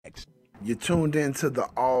You tuned into the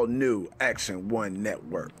all-new Action One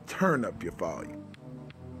Network. Turn up your volume.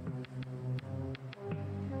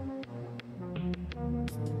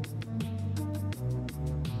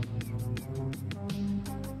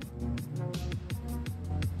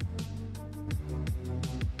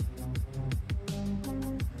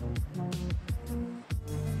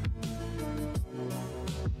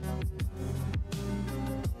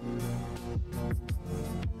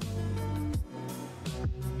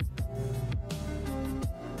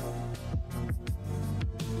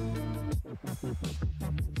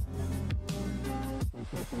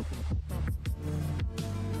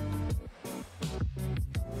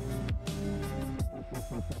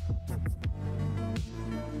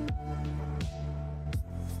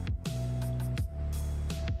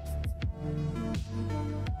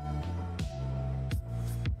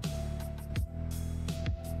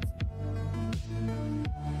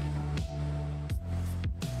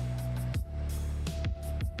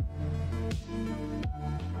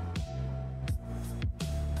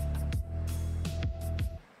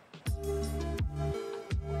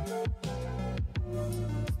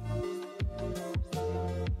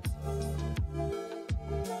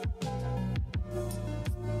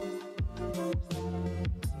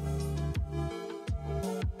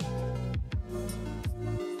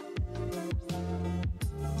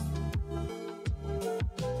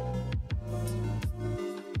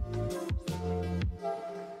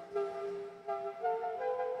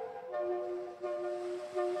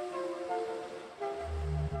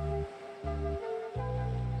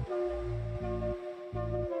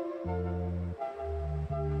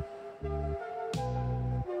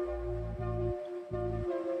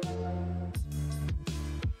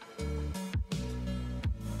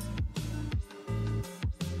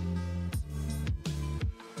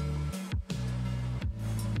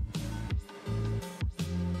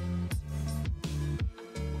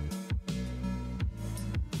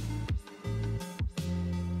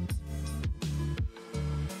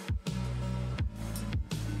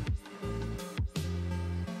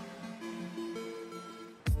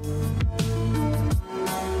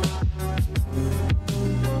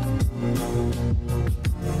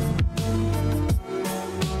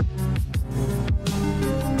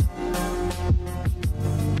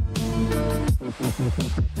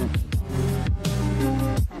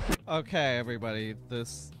 Okay, everybody,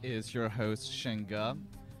 this is your host, Shinga.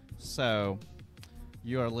 So,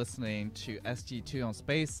 you are listening to SG2 on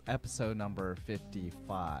Space, episode number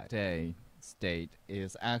 55. Today's date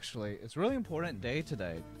is actually, it's a really important day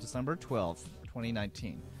today, December 12th,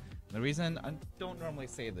 2019. The reason, I don't normally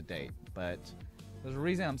say the date, but there's a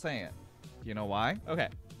reason I'm saying it. You know why? Okay.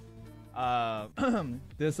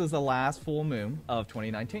 This is the last full moon of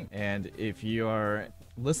 2019. And if you're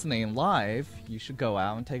listening live, you should go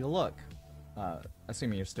out and take a look.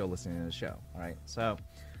 Assuming you're still listening to the show. All right. So,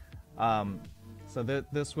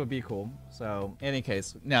 this would be cool. So, in any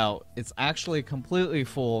case, now it's actually completely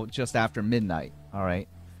full just after midnight. All right,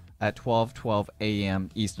 at 12 a.m.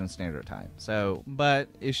 Eastern Standard Time. So, but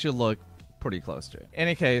it should look pretty close to it. In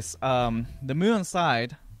any case, the moon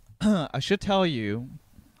side, I should tell you.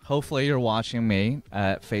 Hopefully, you're watching me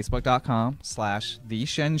at facebook.com/The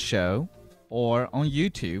Shen Show. Or on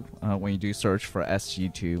YouTube when you do search for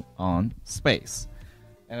SG2 on Space.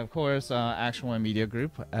 And of course, Action One Media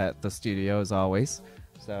Group at the studio as always.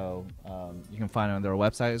 So you can find it on their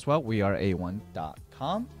website as well,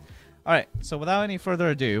 weareA1.com. All right, so without any further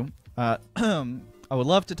ado, I would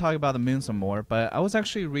love to talk about the moon some more, but I was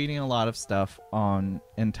actually reading a lot of stuff on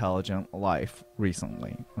intelligent life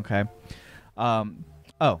recently, okay?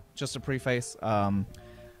 Just a preface,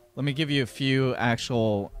 let me give you a few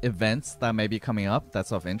actual events that may be coming up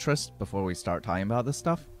that's of interest before we start talking about this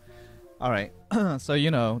stuff. All right, so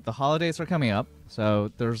you know, the holidays are coming up,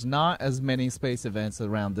 so there's not as many space events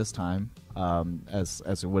around this time as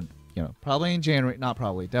it would, you know, probably in January, not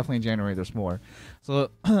probably, definitely in January there's more. So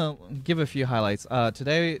give a few highlights.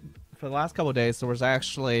 Today, for the last couple of days, there was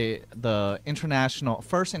actually the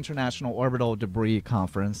first International Orbital Debris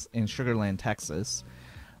Conference in Sugar Land, Texas,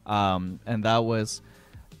 and that was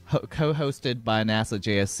co-hosted by NASA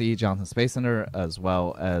JSC, Johnson Space Center, as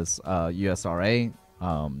well as USRA.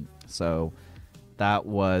 So that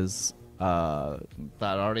was that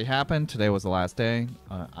already happened. Today was the last day.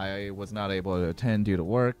 I was not able to attend due to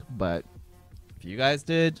work, but if you guys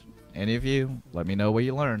did, any of you, let me know what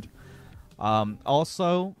you learned.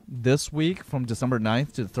 Also, this week from December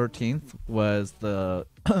 9th to the 13th was the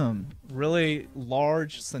really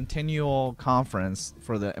large centennial conference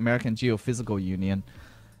for the American Geophysical Union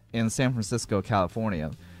in San Francisco,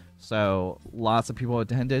 California. So lots of people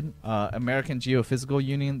attended. American Geophysical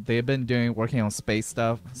Union, they've been working on space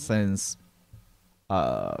stuff since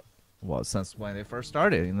when they first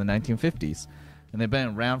started in the 1950s. And they've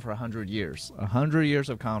been around for 100 years. 100 years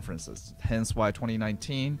of conferences, hence why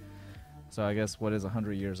 2019. So I guess what is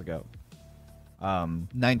 100 years ago?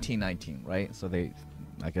 1919, right? So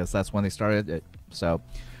I guess that's when they started it. So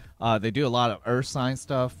they do a lot of earth science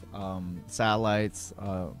stuff, satellites,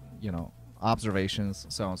 observations,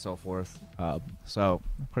 so on and so forth. So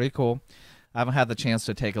pretty cool. I haven't had the chance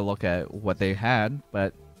to take a look at what they had,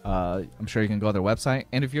 but I'm sure you can go to their website.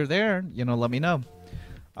 And if you're there, let me know.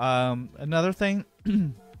 Another thing,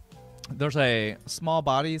 there's a small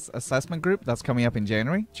bodies assessment group that's coming up in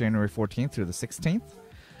January 14th through the 16th.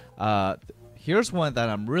 Here's one that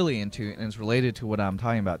I'm really into, and it's related to what I'm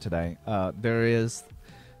talking about today. There is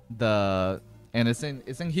and it's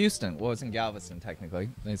in Houston. Well, it's in Galveston, technically.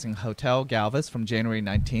 It's in Hotel Galvez from January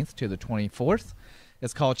 19th to the 24th.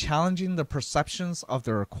 It's called Challenging the Perceptions of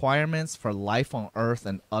the Requirements for Life on Earth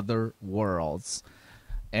and Other Worlds.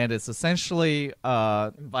 And it's essentially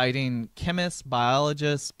inviting chemists,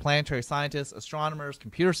 biologists, planetary scientists, astronomers,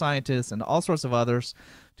 computer scientists, and all sorts of others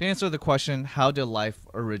to answer the question, how did life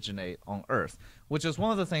originate on Earth? Which is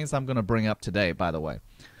one of the things I'm going to bring up today, by the way.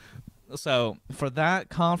 So for that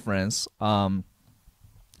conference,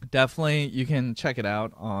 definitely you can check it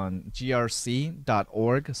out on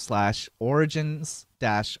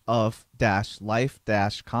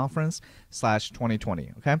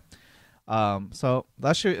grc.org/origins-of-life-conference/2020. Okay. So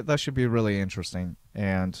that should be really interesting,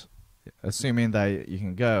 and assuming that you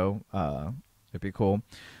can go, it'd be cool.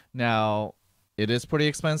 Now, it is pretty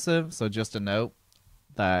expensive, so just a note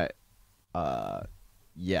that,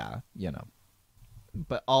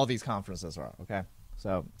 but all these conferences are, okay?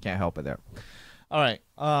 So can't help it there. All right.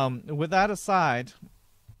 With that aside,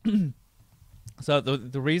 so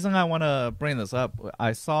the reason I want to bring this up,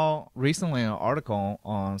 I saw recently an article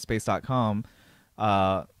on space.com.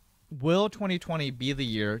 Will 2020 be the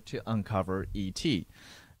year to uncover ET?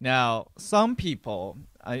 Now, some people,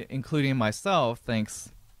 including myself,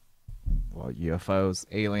 thinks, well, UFOs,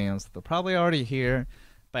 aliens, they're probably already here.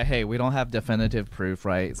 But hey, we don't have definitive proof,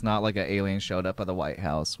 right? It's not like an alien showed up at the White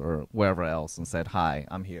House or wherever else and said, hi,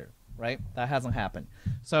 I'm here, right? That hasn't happened.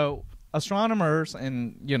 So astronomers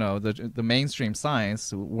and, the mainstream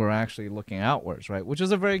science were actually looking outwards, right? Which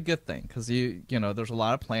is a very good thing because, there's a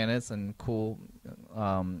lot of planets and cool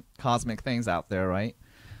cosmic things out there, right?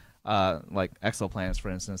 Like exoplanets, for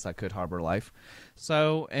instance, that could harbor life.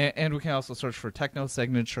 So, and we can also search for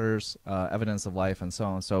technosignatures, evidence of life, and so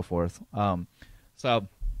on and so forth. So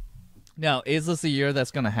now, is this a year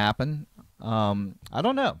that's going to happen? I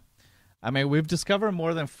don't know. I mean, we've discovered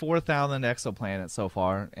more than 4,000 exoplanets so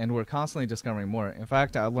far, and we're constantly discovering more. In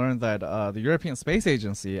fact, I learned that the European Space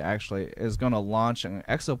Agency actually is going to launch an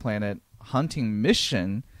exoplanet hunting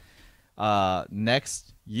mission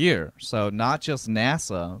next year. So not just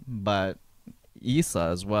NASA, but ESA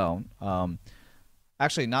as well.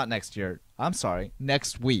 Actually, not next year. I'm sorry,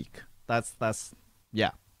 next week.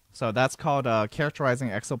 Yeah. So that's called Characterizing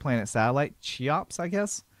Exoplanet Satellite, CHEOPS, I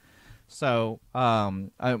guess. So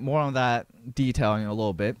more on that detail in a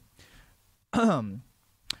little bit.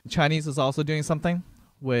 Chinese is also doing something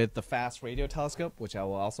with the Fast Radio Telescope, which I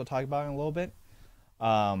will also talk about in a little bit.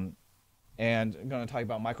 And I'm going to talk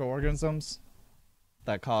about microorganisms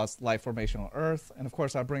that cause life formation on Earth. And, of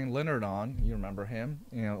course, I bring Leonard on. You remember him,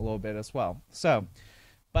 a little bit as well. So,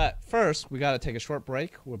 but first, we got to take a short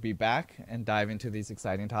break. We'll be back and dive into these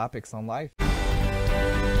exciting topics on life.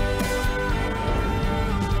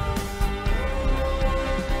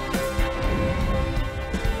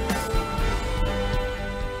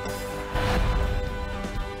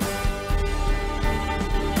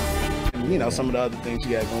 Some of the other things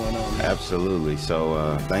you got going on. Absolutely.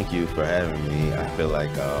 So thank you for having me. I feel like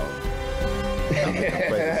I'm in the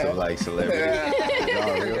presence of like celebrity.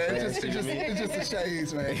 Y'all real fans to me? It's just the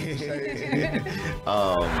shades, man.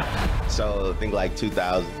 So I think like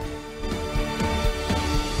 2000.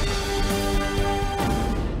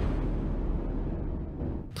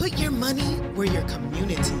 Put your money where your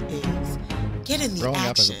community is. Get in the Growing action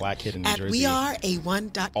up as a black kid in New at Jersey,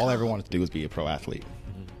 weareA1.com. all I ever wanted to do was be a pro athlete.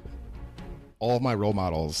 All of my role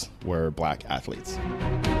models were black athletes.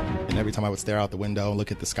 And every time I would stare out the window and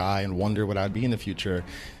look at the sky and wonder what I'd be in the future,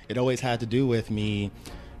 it always had to do with me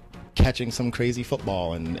catching some crazy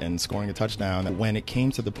football and scoring a touchdown. When it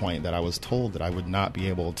came to the point that I was told that I would not be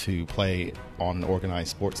able to play on an organized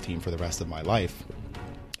sports team for the rest of my life,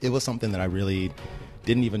 it was something that I really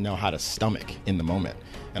didn't even know how to stomach in the moment.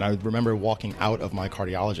 And I remember walking out of my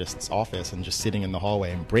cardiologist's office and just sitting in the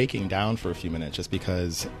hallway and breaking down for a few minutes just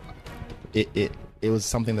because it was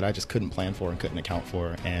something that I just couldn't plan for and couldn't account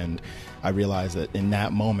for. And I realized that in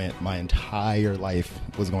that moment, my entire life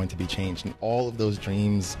was going to be changed. And all of those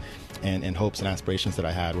dreams and hopes and aspirations that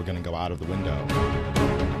I had were going to go out of the window.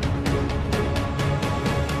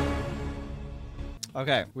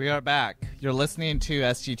 Okay, we are back. You're listening to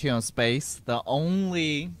SG2 on Space, the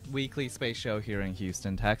only weekly space show here in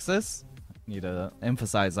Houston, Texas. Need to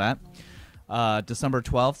emphasize that. December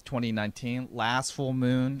 12th, 2019, last full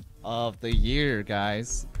moon of the year,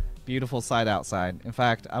 guys. Beautiful sight outside. In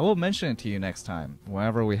fact, I will mention it to you next time,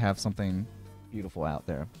 whenever we have something beautiful out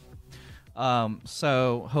there.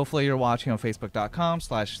 So hopefully you're watching on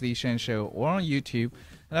Facebook.com/TheShenShow or on YouTube.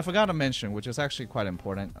 And I forgot to mention, which is actually quite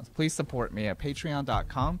important, please support me at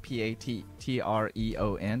Patreon.com,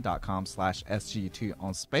 Patreon.com/SG2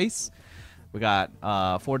 on Space. We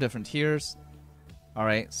got 4 different tiers. All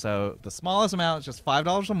right, so the smallest amount is just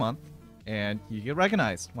 $5 a month, and you get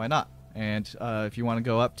recognized. Why not? And if you want to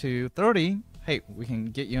go up to 30, hey, we can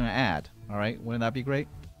get you an ad. All right, wouldn't that be great?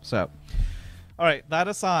 So, all right, that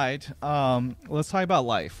aside, let's talk about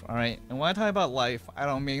life. All right, and when I talk about life, I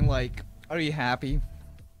don't mean like, are you happy?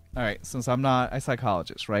 All right, since I'm not a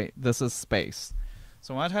psychologist, right? This is space.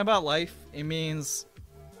 So when I talk about life, it means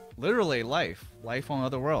literally life on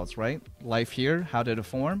other worlds, right? Life here, how did it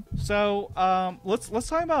form? So let's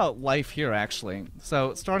talk about life here, actually.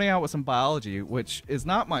 So starting out with some biology, which is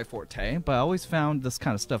not my forte, but I always found this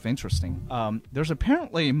kind of stuff interesting. There's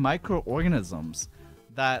apparently microorganisms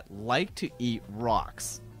that like to eat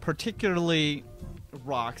rocks, particularly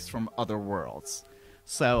rocks from other worlds.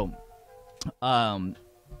 So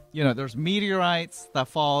you know, there's meteorites that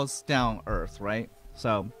falls down Earth, right?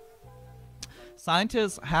 So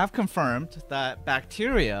scientists have confirmed that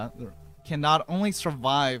bacteria can not only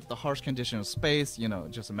survive the harsh conditions of space, you know,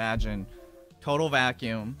 just imagine total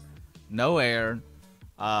vacuum, no air,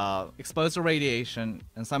 exposed to radiation,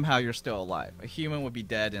 and somehow you're still alive. A human would be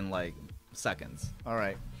dead in like seconds. All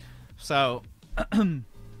right. So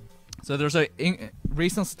so there's a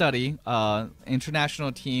recent study,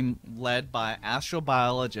 international team led by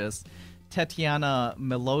astrobiologist Tetiana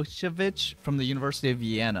Milosevic from the University of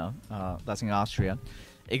Vienna, that's in Austria,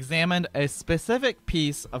 examined a specific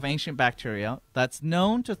piece of ancient bacteria that's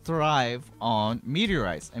known to thrive on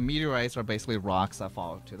meteorites. And meteorites are basically rocks that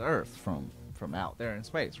fall to the Earth from out there in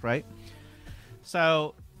space, right?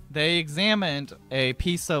 So they examined a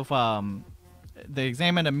piece of, they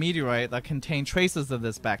examined a meteorite that contained traces of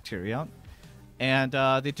this bacteria. And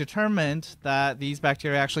they determined that these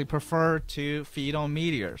bacteria actually prefer to feed on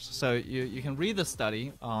meteors. So you can read the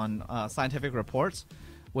study on Scientific Reports,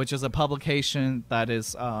 which is a publication that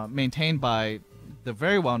is maintained by the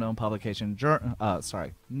very well-known publication,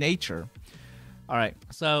 Nature. All right,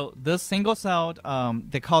 so this single-celled,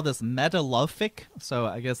 they call this metalophic. So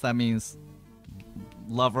I guess that means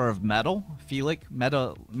lover of metal,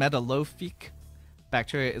 metalophic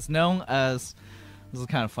bacteria is known as, this is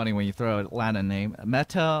kind of funny when you throw a Latin name,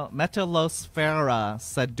 Metallosphera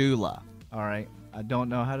sedula. All right, I don't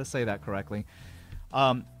know how to say that correctly.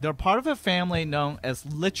 They're part of a family known as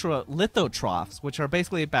lithotrophs, which are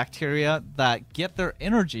basically bacteria that get their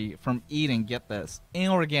energy from eating, get this,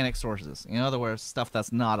 inorganic sources. In other words, stuff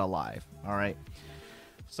that's not alive. All right.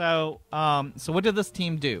 So, so what did this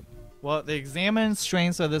team do? Well, they examined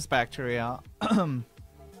strains of this bacteria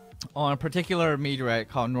on a particular meteorite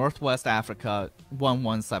called Northwest Africa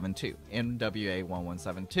 1172, NWA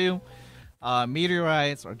 1172.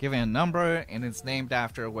 Meteorites are given a number, and it's named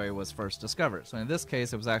after where it was first discovered. So in this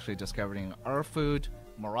case, it was actually discovered in Erfoud,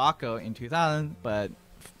 Morocco in 2000, but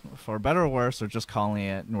for better or worse, they're just calling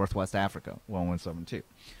it Northwest Africa 1172.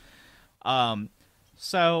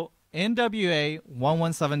 So NWA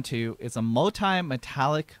 1172 is a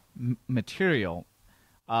multi-metallic material,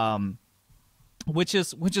 which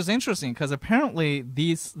is interesting because apparently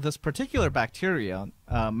this particular bacteria,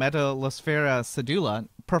 Metallosphera sedula,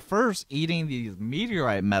 prefers eating these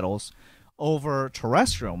meteorite metals over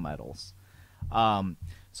terrestrial metals.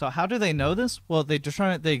 So how do they know this? Well, they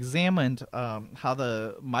examined how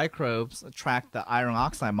the microbes track the iron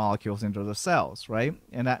oxide molecules into the cells, right?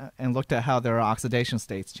 And looked at how their oxidation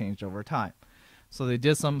states changed over time. So they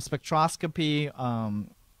did some spectroscopy.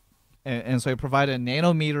 And so it provided a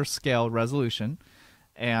nanometer scale resolution,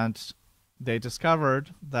 and they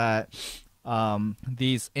discovered that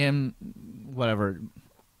these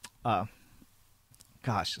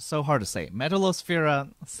so hard to say, Metallosphera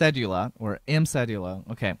sedula, or M sedula,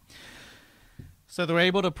 okay. So they were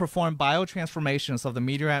able to perform biotransformations of the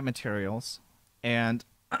meteorite materials and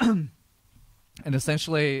and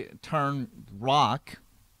essentially turn rock,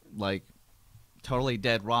 like totally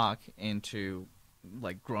dead rock, into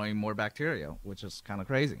like growing more bacteria, which is kind of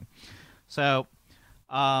crazy. So,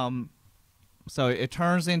 so it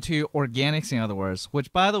turns into organics, in other words,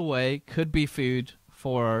 which, by the way, could be food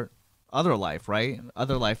for other life, right?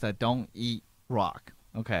 Other life that don't eat rock.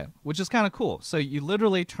 Okay, which is kind of cool. So you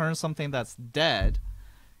literally turn something that's dead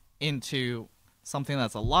into something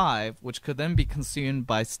that's alive, which could then be consumed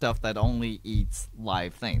by stuff that only eats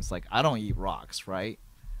live things. Like, I don't eat rocks, right?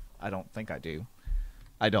 I don't think I do.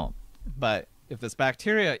 I don't. But if this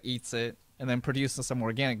bacteria eats it and then produces some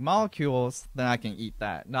organic molecules, then I can eat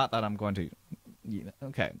that. Not that I'm going to eat it.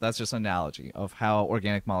 Okay, that's just an analogy of how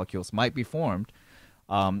organic molecules might be formed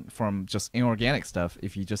from just inorganic stuff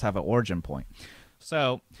if you just have an origin point.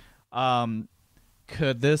 So,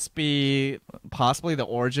 could this be possibly the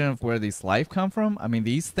origin of where these life come from? I mean,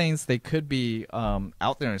 these things, they could be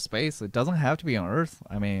out there in space. It doesn't have to be on Earth.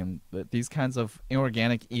 I mean, these kinds of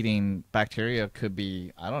inorganic eating bacteria could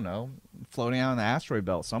be, I don't know, floating out in the asteroid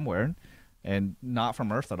belt somewhere and not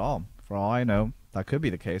from Earth at all. For all I know, that could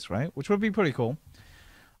be the case, right? Which would be pretty cool.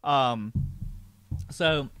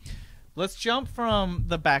 So let's jump from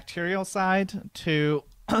the bacterial side to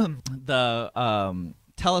the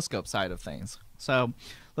telescope side of things. So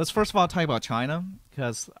let's first of all talk about China,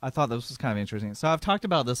 because I thought this was kind of interesting. So I've talked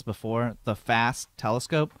about this before, the FAST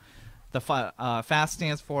telescope. The FAST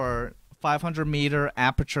stands for 500-meter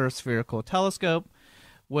aperture spherical telescope,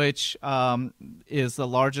 which is the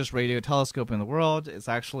largest radio telescope in the world. It's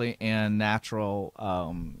actually in natural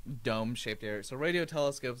dome-shaped area. So radio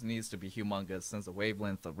telescopes needs to be humongous since the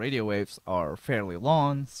wavelength of radio waves are fairly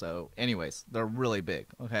long. So anyways, they're really big.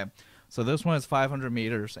 Okay, so this one is 500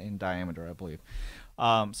 meters in diameter, I believe.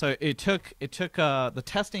 So it took the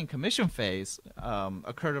testing commission phase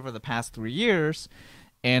occurred over the past 3 years,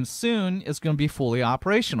 and soon it's going to be fully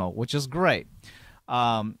operational, which is great.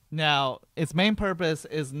 Now, its main purpose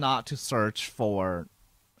is not to search for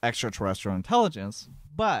extraterrestrial intelligence,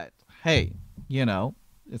 but hey, you know,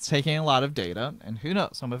 it's taking a lot of data, and who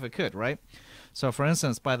knows, some of it could, right? So, for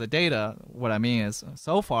instance, by the data, what I mean is,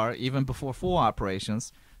 so far, even before full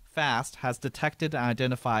operations, FAST has detected and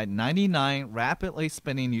identified 99 rapidly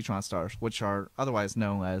spinning neutron stars, which are otherwise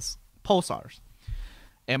known as pulsars.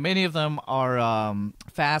 And many of them are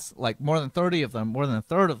fast, like more than 30 of them, more than a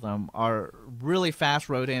third of them are really fast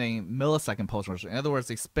rotating millisecond pulsars. In other words,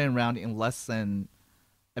 they spin around in less than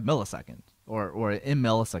a millisecond, or in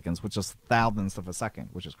milliseconds, which is thousandths of a second,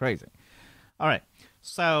 which is crazy. All right.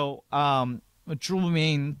 So Drew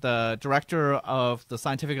Ming, the director of the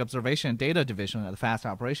Scientific Observation and Data Division of the FAST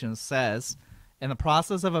operations, says, in the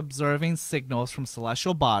process of observing signals from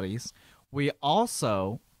celestial bodies, we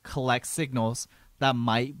also collect signals that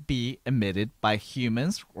might be emitted by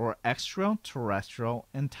humans or extraterrestrial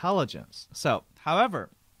intelligence. So,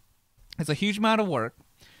 however, it's a huge amount of work,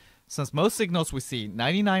 since most signals we see,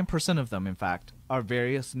 99% of them, in fact, are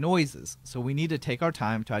various noises. So we need to take our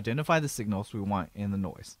time to identify the signals we want in the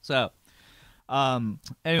noise. So,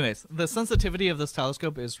 anyways, the sensitivity of this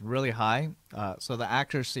telescope is really high, so the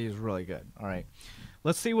accuracy is really good. All right,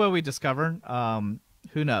 let's see what we discovered.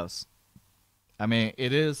 Who knows? I mean,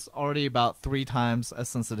 it is already about 3 times as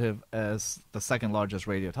sensitive as the second largest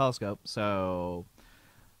radio telescope. So,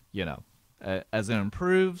 you know, as it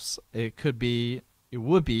improves, it would be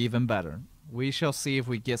even better. We shall see if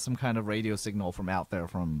we get some kind of radio signal from out there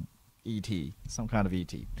from ET, some kind of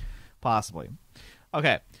ET, possibly.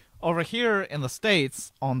 Okay, over here in the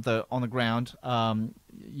States, on the ground,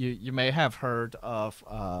 you may have heard of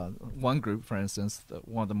one group, for instance.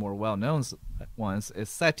 One of the more well-known ones is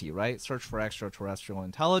SETI, right? Search for Extraterrestrial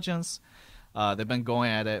Intelligence. They've been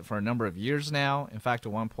going at it for a number of years now. In fact,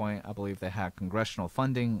 at one point, I believe they had congressional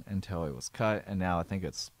funding until it was cut, and now I think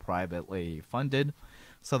it's privately funded.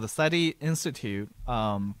 So the SETI Institute,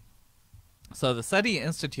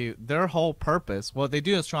 their whole purpose, well, they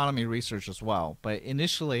do astronomy research as well, but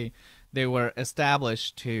initially they were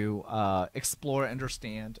established to explore,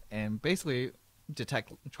 understand, and basically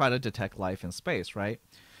try to detect life in space, right?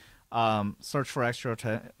 Search for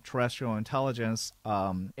extraterrestrial intelligence.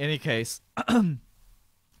 Any case,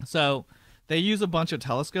 so they use a bunch of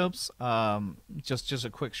telescopes. Just a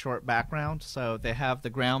quick short background. So they have the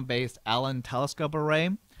ground-based Allen Telescope Array.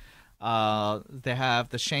 They have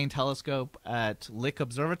the Shane Telescope at Lick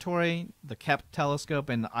Observatory, the Kepp Telescope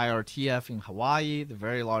in IRTF in Hawaii, the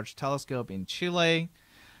Very Large Telescope in Chile.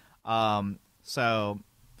 So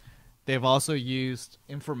they've also used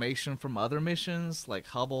information from other missions like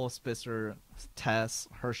Hubble, Spitzer, TESS,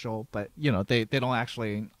 Herschel, but you know they don't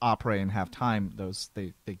actually operate and have time.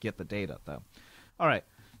 They get the data though. All right,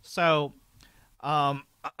 so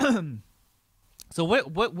So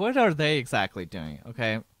what are they exactly doing?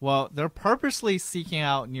 Okay, well, they're purposely seeking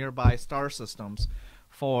out nearby star systems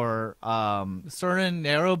for certain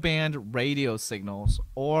narrowband radio signals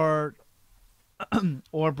or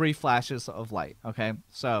brief flashes of light. Okay,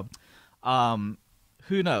 so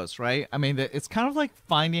who knows, right? I mean, it's kind of like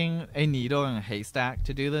finding a needle in a haystack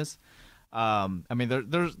to do this. I mean,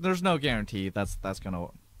 there's no guarantee that's gonna.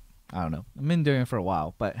 I don't know. I've been doing it for a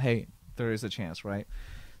while, but hey, there is a chance, right?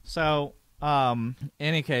 So,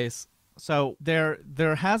 any case, so there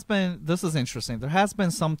has been. This is interesting. There has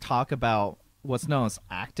been some talk about what's known as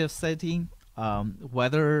active SETI,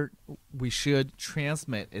 whether we should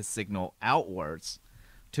transmit a signal outwards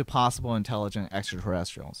to possible intelligent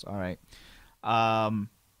extraterrestrials. All right.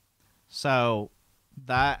 So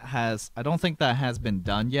that I don't think that has been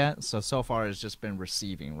done yet. So far it's just been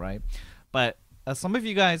receiving, right? But as some of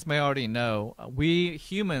you guys may already know, we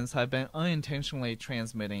humans have been unintentionally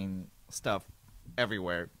transmitting stuff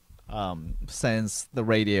everywhere since the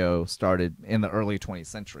radio started in the early 20th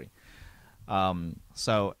century.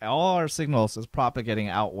 So all our signals is propagating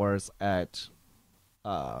outwards at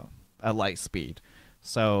light speed.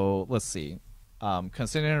 So let's see.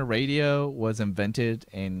 Considering radio was invented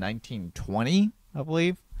in 1920, I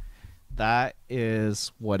believe, that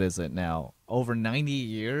is, what is it now? Over 90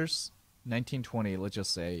 years. 1920, let's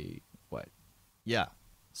just say, what? Yeah.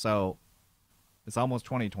 So it's almost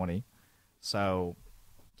 2020. So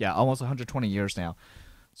yeah, almost 120 years now.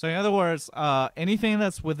 So in other words, anything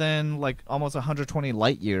that's within like almost 120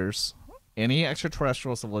 light years, any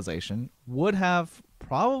extraterrestrial civilization would have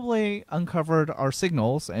probably uncovered our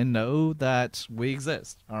signals and know that we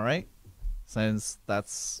exist. All right, since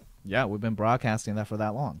that's, yeah, we've been broadcasting that for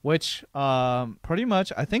that long. Which pretty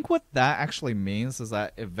much, I think what that actually means is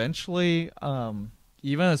that eventually,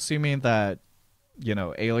 even assuming that, you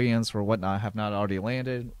know, aliens or whatnot have not already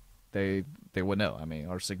landed, they would know. I mean,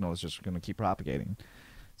 our signal is just going to keep propagating.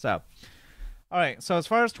 So, all right. So as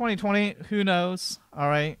far as 2020, who knows? All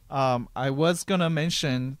right. I was going to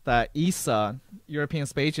mention that ESA, European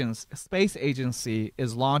Space Agency,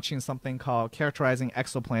 is launching something called Characterizing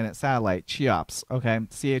Exoplanet Satellite, CHEOPS. Okay,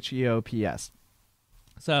 CHEOPS.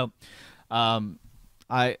 So,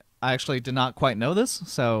 I actually did not quite know this.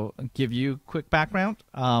 So, I'll give you quick background.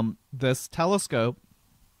 This telescope,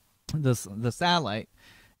 the satellite,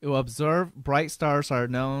 it will observe bright stars that are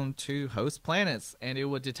known to host planets, and it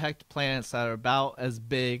will detect planets that are about as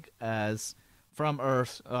big as from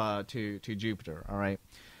Earth to Jupiter. All right,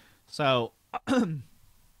 so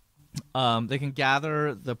they can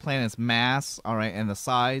gather the planet's mass, all right, and the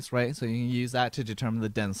size, right? So you can use that to determine the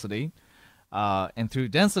density, and through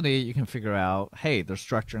density you can figure out, hey, their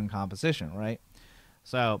structure and composition, right?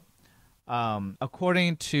 So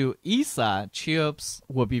according to ESA, CHEOPS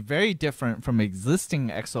will be very different from existing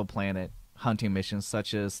exoplanet hunting missions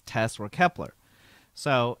such as TESS or Kepler.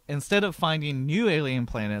 So instead of finding new alien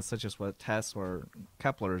planets such as what TESS or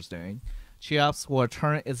Kepler is doing, CHEOPS will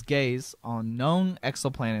turn its gaze on known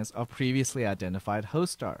exoplanets of previously identified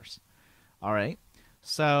host stars. All right.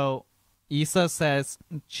 So ESA says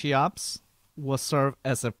CHEOPS will serve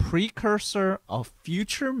as a precursor of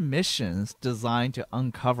future missions designed to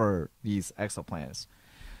uncover these exoplanets.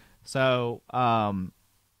 So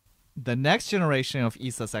the next generation of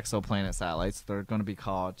ESA's exoplanet satellites, they're going to be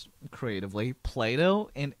called creatively Plato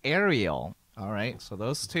and Ariel. All right, so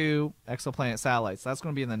those two exoplanet satellites, that's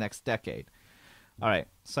going to be in the next decade. All right,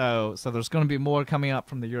 so there's going to be more coming up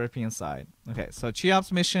from the European side. Okay, so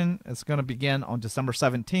CHEOPS mission is going to begin on December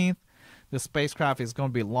 17th. The spacecraft is going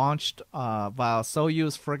to be launched via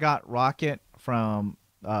Soyuz Fregat rocket from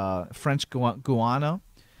French Guiana,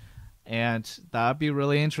 and that'd be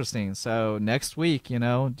really interesting. So next week, you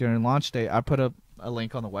know, during launch day, I put a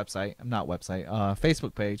link on the website,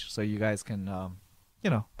 Facebook page, so you guys can, you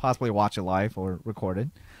know, possibly watch it live or record it.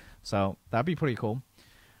 So that'd be pretty cool.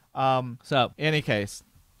 So in any case,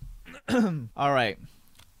 all right.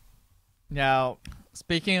 Now,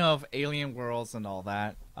 speaking of alien worlds and all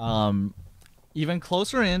that, even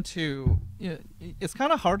closer into, you know, it's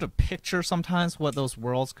kind of hard to picture sometimes what those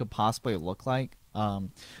worlds could possibly look like.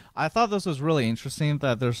 I thought this was really interesting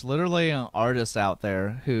that there's literally an artist out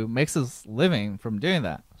there who makes his living from doing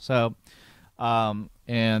that. So,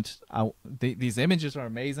 these images are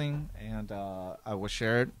amazing, and I will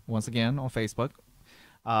share it once again on Facebook.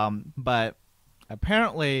 But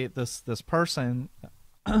apparently this person,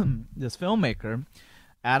 this filmmaker,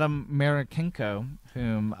 Adam Marichenko,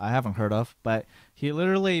 whom I haven't heard of, but he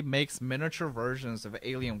literally makes miniature versions of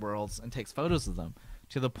alien worlds and takes photos of them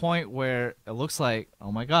to the point where it looks like,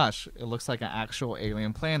 oh my gosh, it looks like an actual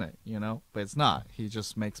alien planet, you know, but it's not. He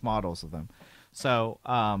just makes models of them. So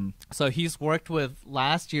he's worked with,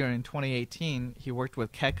 last year in 2018, he worked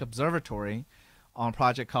with Keck Observatory on a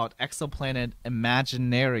project called Exoplanet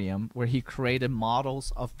Imaginarium, where he created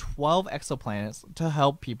models of 12 exoplanets to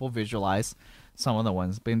help people visualize some of the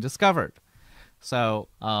ones being discovered. So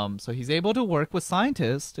he's able to work with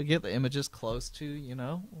scientists to get the images close to, you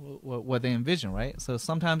know, what they envision, right? So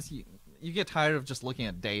sometimes you get tired of just looking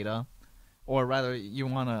at data, or rather you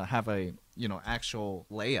want to have a, you know, actual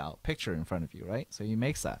layout picture in front of you, right? So he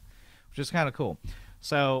makes that, which is kind of cool.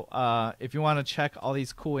 So if you want to check all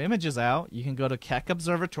these cool images out, you can go to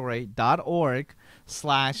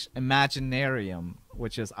keckobservatory.org/imaginarium,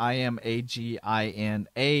 which is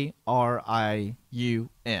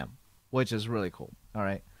IMAGINARIUM, which is really cool. All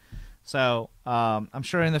right. So I'm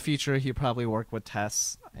sure in the future he'll probably work with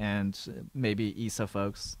Tess and maybe ESA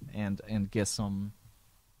folks and get some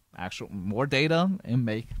actual more data and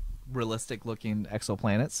make realistic looking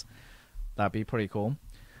exoplanets. That'd be pretty cool.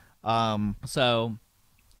 So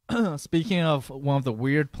speaking of one of the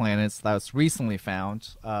weird planets that was recently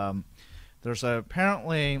found, there's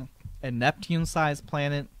apparently a Neptune-sized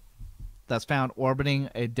planet that's found orbiting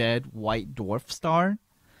a dead white dwarf star.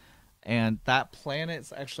 And that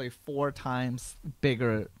planet's actually 4 times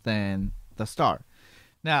bigger than the star.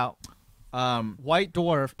 Now, white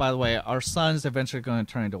dwarf, by the way, our sun's eventually going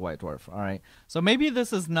to turn into white dwarf, all right? So maybe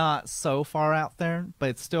this is not so far out there, but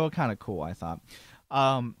it's still kind of cool, I thought.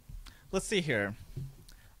 Let's see here.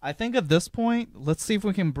 I think at this point, let's see if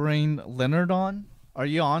we can bring Leonard on. Are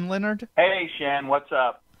you on, Leonard? Hey, Shan, what's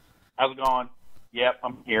up? How's it going? Yep,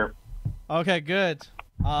 I'm here. Okay, good.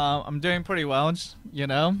 I'm doing pretty well, you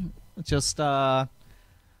know, just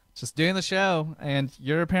doing the show, and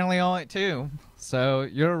you're apparently on it too. So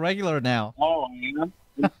you're a regular now. Oh, man.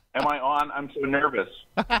 Am I on? I'm so nervous.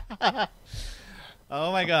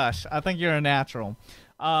 Oh my gosh, I think you're a natural.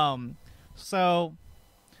 So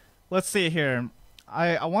let's see here.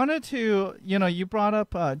 I wanted to, you know, you brought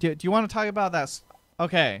up. Do you want to talk about that?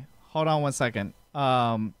 Okay, hold on one second.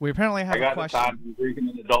 We apparently have a question. I got the time. I'm drinking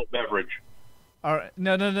an adult beverage. All right,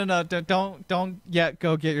 no. Don't yet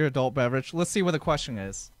go get your adult beverage. Let's see what the question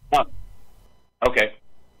is. Oh. Okay.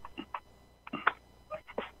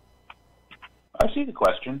 I see the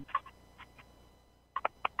question.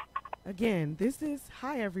 Again, this is,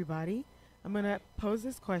 hi everybody. I'm going to pose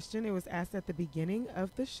this question. It was asked at the beginning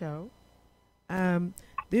of the show.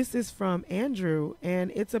 This is from Andrew,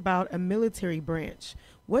 and it's about a military branch.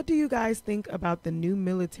 What do you guys think about the new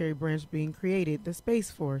military branch being created, the Space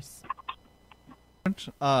Force?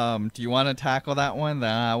 Do you want to tackle that one?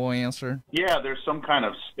 Then I will answer. Yeah, there's some kind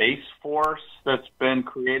of space force that's been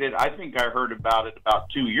created. I think I heard about it about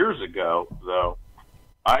 2 years ago, though.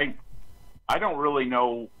 I don't really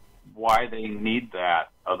know why they need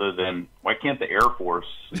that, other than why can't the Air Force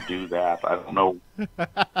do that? I don't know.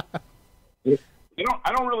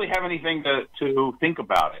 I don't really have anything to think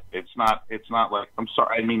about it. It's not like, I'm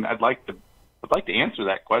sorry. I mean, I'd like to answer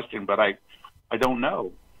that question, but I don't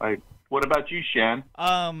know. What about you, Shan?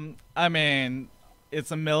 I mean,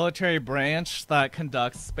 it's a military branch that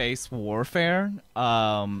conducts space warfare.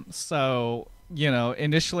 So, you know,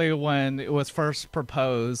 initially when it was first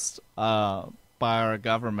proposed by our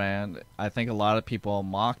government, I think a lot of people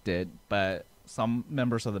mocked it, but some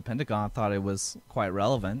members of the Pentagon thought it was quite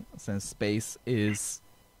relevant since space is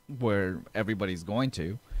where everybody's going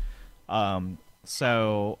to.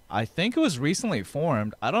 So I think it was recently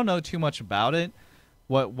formed. I don't know too much about it.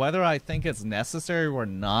 Whether I think it's necessary or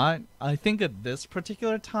not, I think at this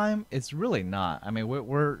particular time, it's really not. I mean,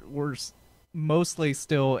 we're mostly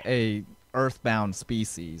still a earthbound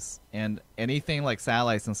species, and anything like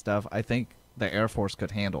satellites and stuff, I think the Air Force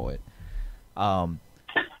could handle it.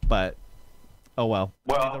 But oh well.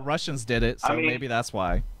 Well, I mean, the Russians did it, so maybe that's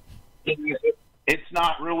why. It's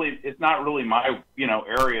not really my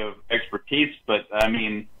area of expertise, but I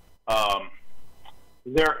mean,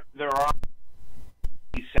 there are.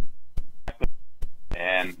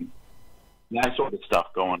 And that sort of stuff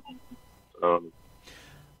going on. So,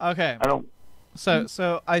 okay. I don't.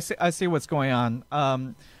 So I see what's going on.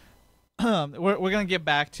 We're gonna get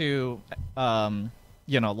back to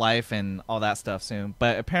life and all that stuff soon.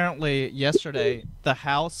 But apparently yesterday the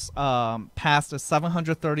House passed a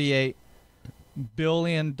 $738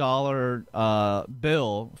 billion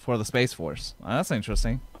bill for the Space Force. That's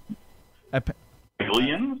interesting.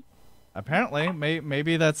 Billions? Apparently,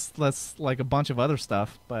 maybe that's like a bunch of other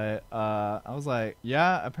stuff, but I was like,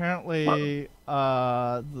 yeah, apparently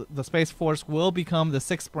the Space Force will become the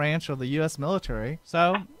 6th branch of the U.S. military.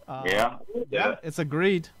 So yeah, it's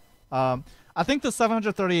agreed. I think the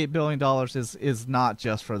 $738 billion is not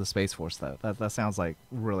just for the Space Force, though. That sounds like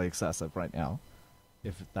really excessive right now.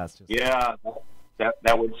 If that's just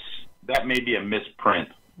that may be a misprint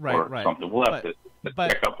or something. We'll have to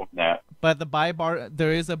check up on that. But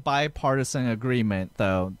there is a bipartisan agreement,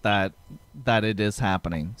 though, that it is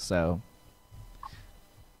happening. So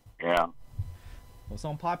yeah. Well,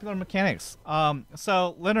 on popular mechanics.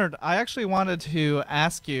 So Leonard, I actually wanted to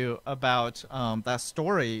ask you about that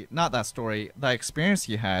experience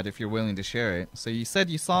you had, if you're willing to share it. So you said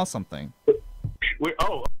you saw something.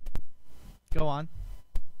 Go on.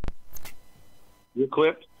 You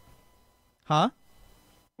clipped? Huh?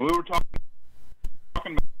 We were talking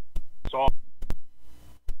about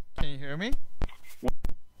Can you hear me?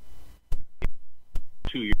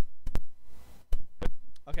 2 years.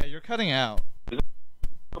 Okay, you're cutting out.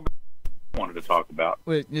 Wanted to talk about.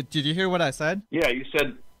 Wait, did you hear what I said? Yeah, you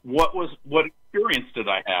said what experience did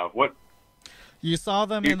I have? What you saw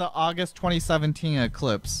them in the August 2017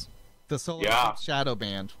 eclipse, the solar eclipse shadow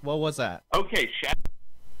band. What was that? Okay, shadow.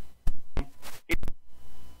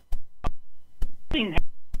 Something has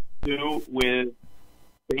to do with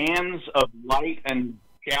bands of light and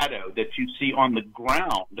shadow that you see on the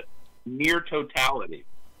ground near totality.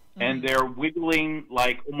 And they're wiggling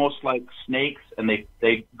almost like snakes, and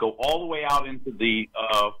they go all the way out into the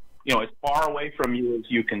as far away from you as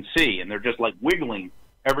you can see, and they're just like wiggling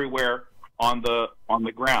everywhere on the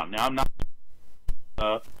ground. Now I'm not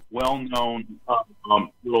a well-known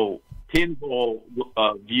little pinhole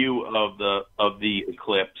view of the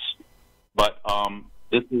eclipse, but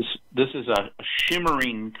this is a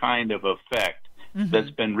shimmering kind of effect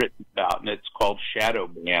that's been written about, and it's called shadow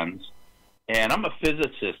bands. And I'm a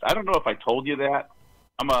physicist. I don't know if I told you that.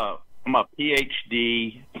 I'm a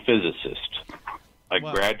PhD physicist. I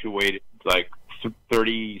graduated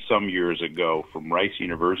 30 some years ago from Rice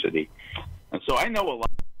University, and so I know a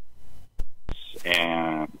lot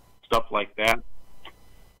and stuff like that.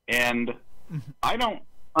 And I don't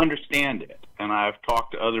understand it. And I've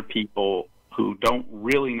talked to other people who don't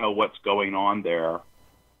really know what's going on there,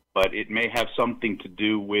 but it may have something to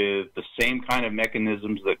do with the same kind of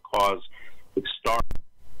mechanisms that cause the star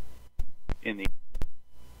in the.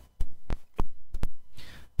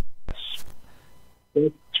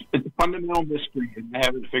 It's a fundamental mystery, and I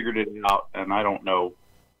haven't figured it out, and I don't know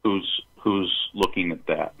who's looking at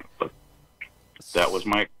that. But that was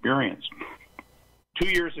my experience. 2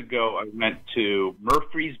 years ago, I went to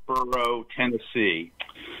Murfreesboro, Tennessee,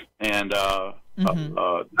 and that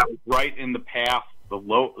was right in the path,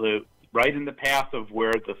 right in the path of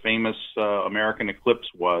where the famous American eclipse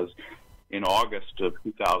was in August of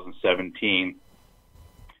 2017.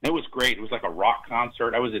 It was great. It was like a rock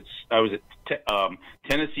concert. I was at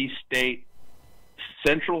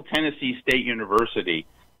Central Tennessee State University,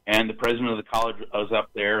 and the president of the college was up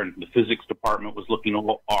there, and the physics department was looking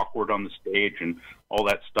all awkward on the stage and all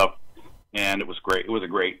that stuff. And it was great.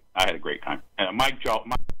 I had a great time. And my job,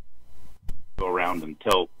 go around and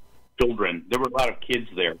tell children. There were a lot of kids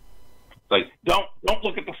there. Like, don't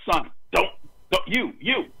look at the sun. Don't you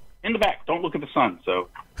in the back. Don't look at the sun. So,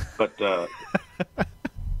 but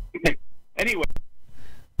anyway,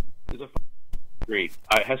 it's great.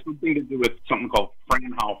 It has something to do with something called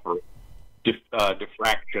Fraunhofer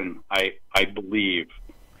diffraction, I believe,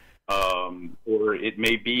 or it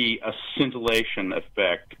may be a scintillation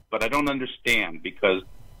effect, but I don't understand because,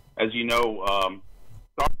 as you know,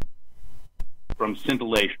 from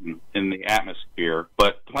scintillation in the atmosphere,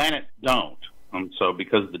 but planets don't. So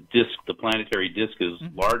because the planetary disk is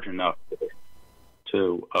large enough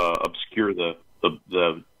to obscure the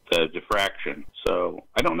diffraction. So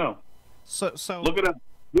I don't know. So look it up.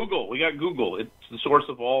 Google. We got Google. It's the source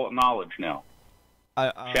of all knowledge now.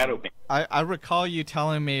 Shadow band. I recall you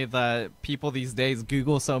telling me that people these days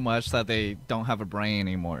Google so much that they don't have a brain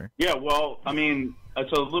anymore. Yeah, well, I mean,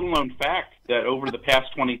 it's a little-known fact that over the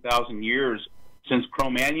past 20,000 years, since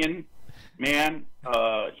Cro-Magnon, man,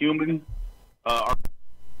 human,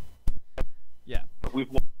 we've.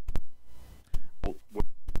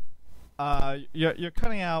 You're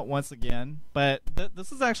cutting out once again, but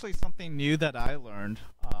this is actually something new that I learned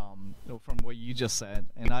from what you just said,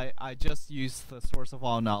 and I just used the source of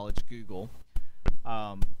all knowledge, Google,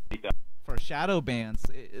 for shadow bands.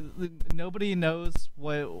 Nobody knows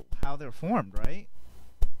how they're formed, right?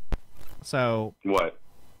 So what?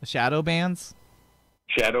 Shadow bands?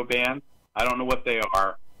 Shadow bands? I don't know what they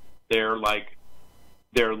are. They're like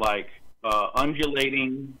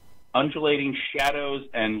undulating shadows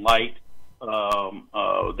and light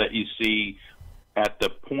that you see at the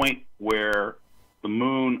point where the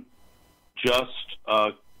moon just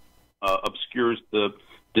obscures the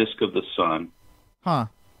disk of the sun. Huh.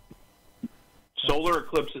 Solar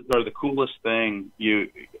eclipses are the coolest thing.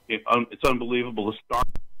 It's unbelievable. The star.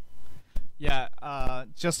 Yeah,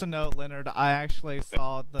 just a note, Leonard, I actually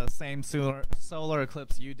saw the same solar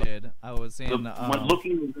eclipse you did. I was in... when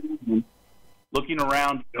looking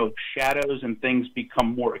around, shadows and things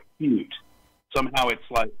become more acute. Somehow it's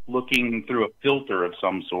like looking through a filter of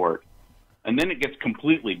some sort. And then it gets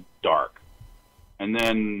completely dark. And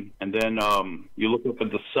then you look up at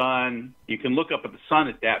the sun. You can look up at the sun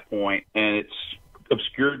at that point, and it's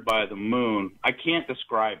obscured by the moon. I can't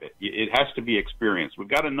describe it. It has to be experienced. We've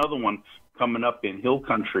got another one coming up in Hill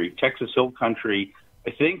Country, Texas Hill Country.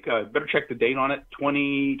 I think better check the date on it.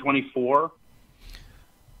 2024.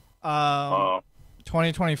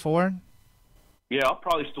 2024. Yeah, I'll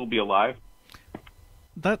probably still be alive.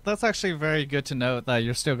 That's actually very good to know that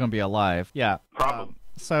you're still going to be alive. Yeah. Probably.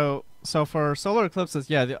 So for solar eclipses,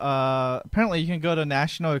 apparently you can go to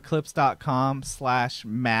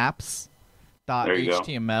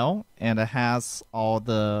nationaleclipse.com/maps.html, and it has all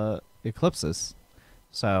the eclipses.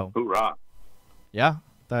 So, hoorah! Yeah,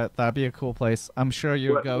 that'd be a cool place. I'm sure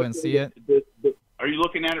you'll go and see it. Are you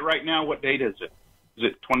looking at it right now? What date is it? Is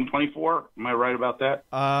it 2024? Am I right about that?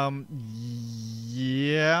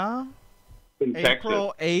 Yeah.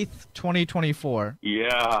 April 8th, 2024. Yeah,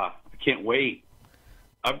 I can't wait.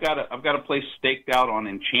 I've got a place staked out on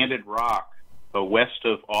Enchanted Rock, west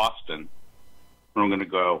of Austin, where I'm going to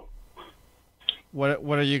go. What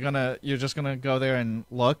are you gonna? You're just gonna go there and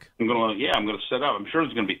look? I'm gonna set up. I'm sure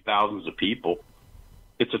there's gonna be thousands of people.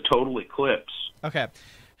 It's a total eclipse. Okay,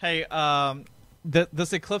 hey,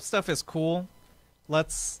 this eclipse stuff is cool. I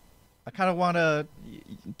kind of want to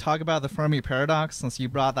talk about the Fermi paradox since you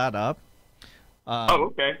brought that up.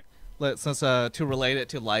 Okay. To relate it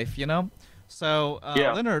to life, So,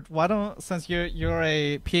 Leonard, since you're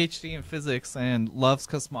a PhD in physics and loves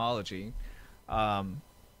cosmology,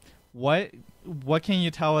 what can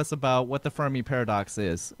you tell us about what the Fermi paradox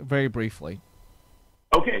is, very briefly?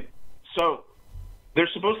 Okay, so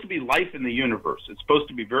there's supposed to be life in the universe. It's supposed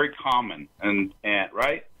to be very common, and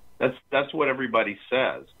right? That's what everybody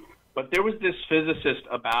says. But there was this physicist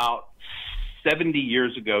about 70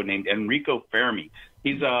 years ago named Enrico Fermi.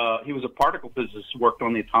 He was a particle physicist who worked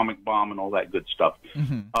on the atomic bomb and all that good stuff.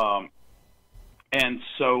 Mm-hmm. And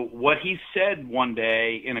so what he said one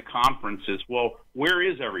day in a conference is, well, where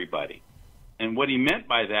is everybody? And what he meant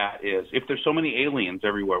by that is, if there's so many aliens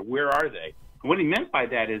everywhere, where are they? And what he meant by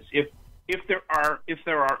that is, if there are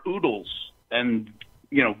oodles and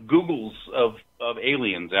Googles of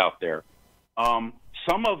aliens out there, some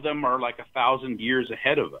of them are like 1,000 years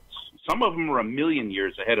ahead of us. Some of them are 1,000,000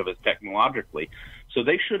 years ahead of us technologically. So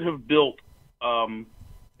they should have built.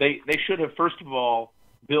 They should have first of all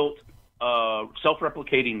built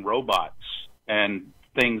self-replicating robots and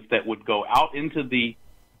things that would go out into the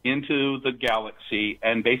galaxy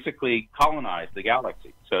and basically colonize the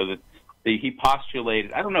galaxy. So that he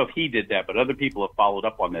postulated. I don't know if he did that, but other people have followed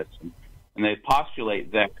up on this, and they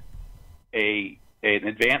postulate that an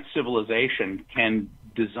advanced civilization can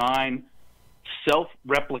design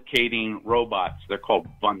self-replicating robots. They're called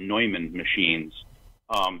von Neumann machines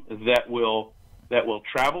that will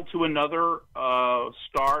travel to another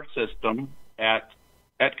star system at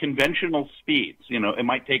conventional speeds. It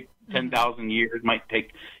might take 10,000 years, it might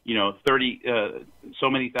take 30 so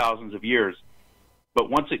many thousands of years. But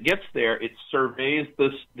once it gets there, it surveys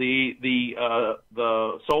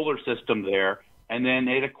the solar system there, and then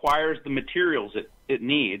it acquires the materials it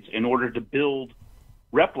needs in order to build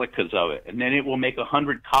replicas of it, and then it will make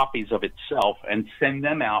 100 copies of itself and send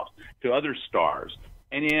them out to other stars.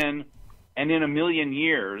 And in 1,000,000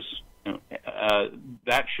 years,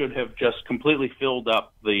 that should have just completely filled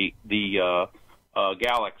up the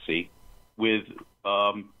galaxy with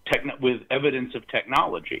evidence of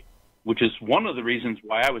technology, which is one of the reasons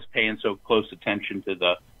why I was paying so close attention to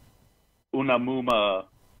the Oumuamua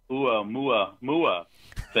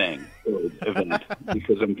thing event,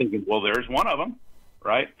 because I'm thinking, well, there's one of them.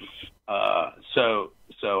 Right, so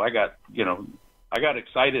I got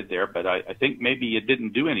excited there, but I think maybe it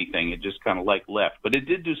didn't do anything. It just kind of left, but it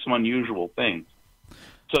did do some unusual things.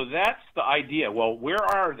 So that's the idea. Well, where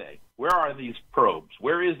are they? Where are these probes?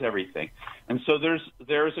 Where is everything? And so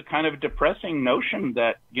there's a kind of depressing notion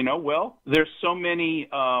that there's so many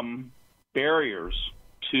barriers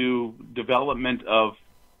to development of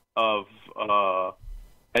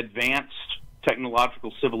advanced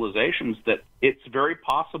technological civilizations that it's very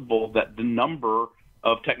possible that the number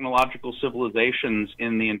of technological civilizations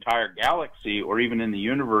in the entire galaxy or even in the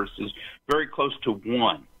universe is very close to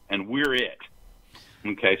one, and we're it.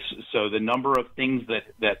 Okay, so the number of things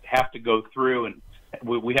that have to go through and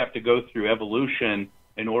we have to go through evolution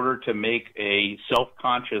in order to make a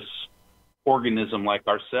self-conscious organism like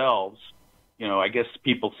ourselves. I guess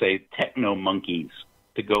people say techno monkeys,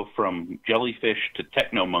 to go from jellyfish to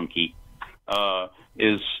techno monkey. Are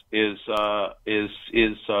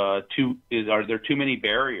there too many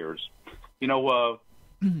barriers?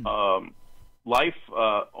 Life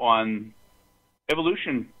on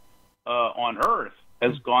evolution on Earth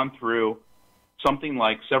has gone through something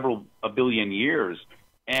like a billion years,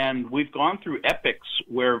 and we've gone through epochs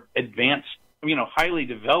where advanced, highly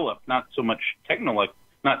developed, not so much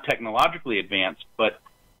not technologically advanced, but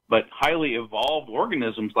highly evolved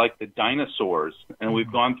organisms like the dinosaurs, and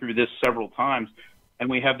we've gone through this several times, and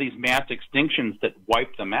we have these mass extinctions that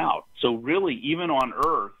wipe them out. So really, even on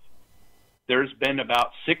Earth, there's been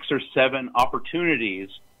about 6 or 7 opportunities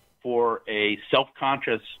for a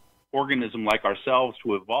self-conscious organism like ourselves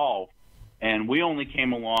to evolve, and we only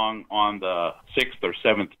came along on the 6th or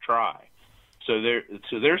 7th try. So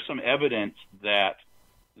there's some evidence that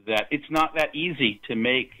it's not that easy to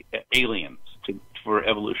make aliens for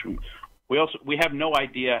evolution. We have no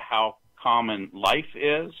idea how common life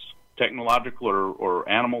is, technological or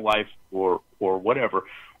animal life or whatever.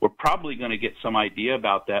 We're probably going to get some idea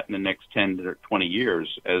about that in the next 10 or 20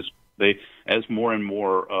 years as more and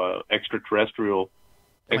more extrasolar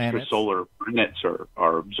planets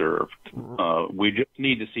are observed. We just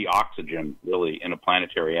need to see oxygen really in a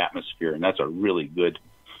planetary atmosphere, and that's a really good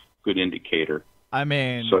indicator. I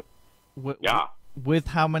mean, yeah. With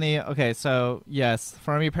how many? Okay, so yes,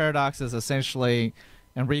 Fermi paradox is essentially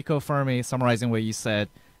Enrico Fermi summarizing what you said.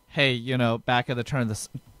 Hey, back at the turn of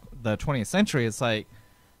the 20th century, it's like,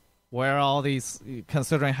 where are all these?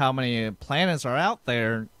 Considering how many planets are out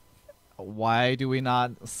there, why do we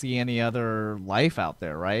not see any other life out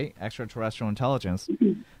there? Right, extraterrestrial intelligence.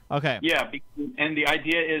 Okay. Yeah, and the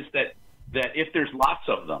idea is that if there's lots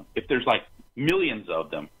of them, if there's like millions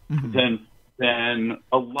of them, then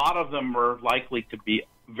a lot of them are likely to be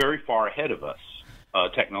very far ahead of us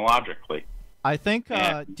technologically. I think.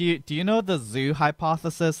 Do you know the zoo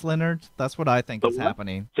hypothesis, Leonard? That's what I think is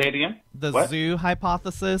happening. Say it again. The zoo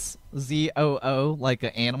hypothesis, ZOO, like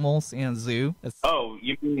animals in a zoo.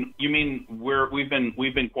 You mean we've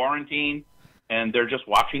been quarantined and they're just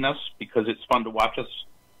watching us because it's fun to watch us?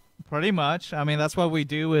 Pretty much. I mean, that's what we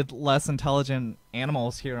do with less intelligent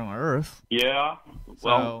animals here on Earth. Yeah.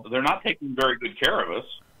 Well, they're not taking very good care of us.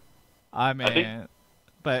 I mean,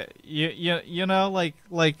 but you know,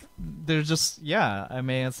 like they're just, yeah. I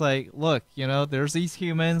mean, it's like, look, there's these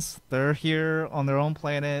humans. They're here on their own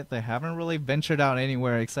planet. They haven't really ventured out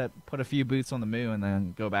anywhere except put a few boots on the moon and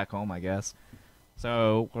then go back home, I guess.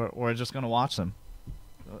 So we're just gonna watch them,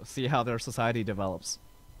 see how their society develops.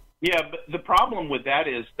 Yeah, but the problem with that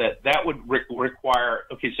is that would require.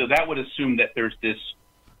 Okay, so that would assume that there's this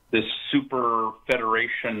super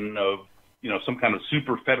federation of, some kind of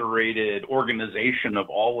super federated organization of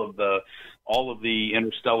all of the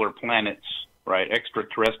interstellar planets, right?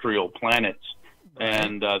 Extraterrestrial planets,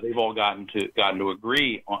 and they've all gotten to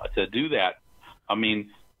agree to do that. I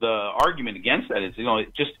mean, the argument against that is,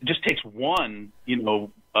 it just takes one,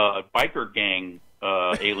 biker gang.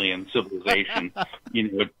 Alien civilization,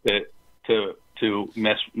 to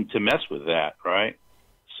mess with that, right?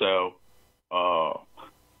 So,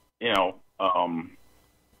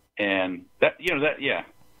 and that, yeah.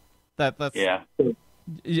 That's yeah.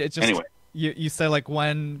 Just, anyway, you say like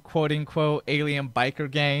one quote unquote alien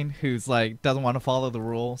biker gang who's like doesn't want to follow the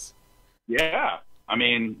rules. Yeah, I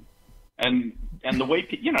mean, and the way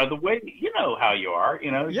the way how you are,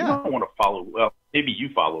 you don't want to follow. Well, maybe you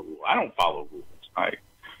follow rules. I don't follow rules.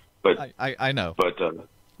 I know, but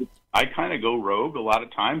I kind of go rogue a lot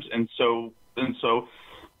of times, and so there's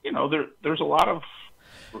a lot of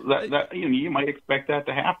that you might expect that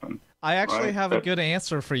to happen. I actually have a good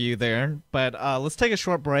answer for you there, but let's take a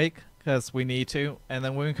short break because we need to, and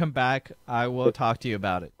then when we come back, I will talk to you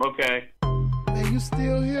about it. Okay. Man, you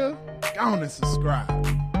still here? Go on and subscribe.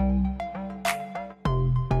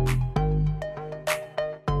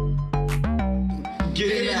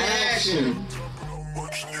 Get into action.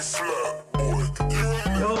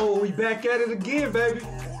 Yo, we back at it again, baby.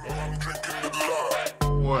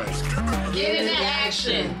 What? Get into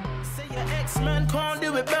action. Say your X-Men can't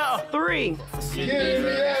do it better. 3. Get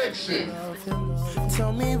into action.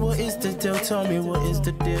 Tell me what is the deal. Tell me what is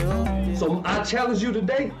the deal. So I challenge you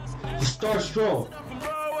today to start strong.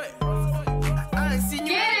 Get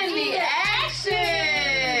into action.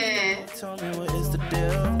 Tell me what is the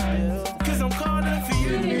deal. Cause I'm calling for you.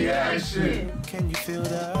 Get into action. Can you feel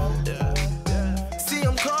that? See,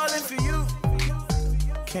 I'm calling for you.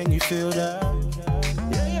 Can you feel that?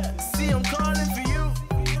 Yeah. See, I'm calling for you.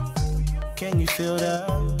 can you feel that?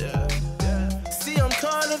 See, I'm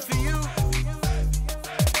calling for you.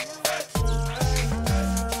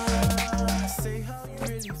 Say how you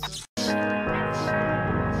really feel.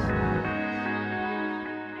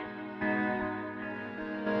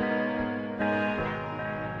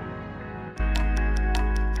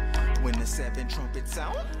 When the 7 trumpets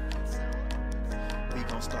sound, we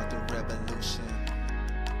gon' start the revolution.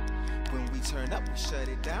 When we turn up, we shut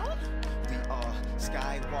it down. We are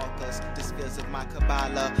skywalkers. The spheres of my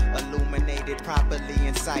Kabbalah illuminated properly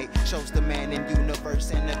in sight. Shows the man in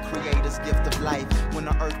universe and the creator's gift of life. When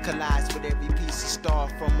the earth collides with every piece of star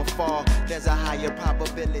from afar, there's a higher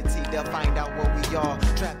probability they'll find out where we are.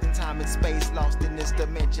 Trapped in time and space, lost in this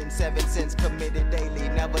dimension. 7 sins committed daily.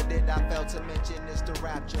 Never did I fail to mention this the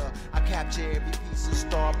rapture. I capture every piece of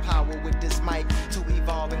star power with this mic to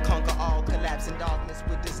evolve and conquer all, collapse in darkness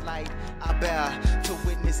with this light. I bear to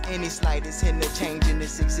witness any slightest hint of change in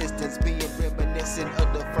this existence, being reminiscent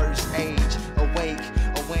of the first age. Awake,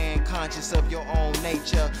 aware and conscious of your own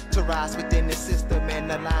nature, to rise within the system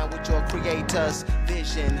and align with your creator's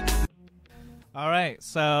vision. All right,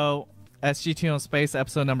 so SG2 on Space,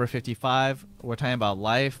 episode number 55. We're talking about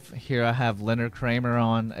life. Here I have Leonard Kramer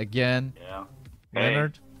on again. Yeah.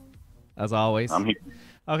 Leonard, as always. I'm here.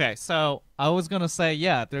 Okay, so I was going to say,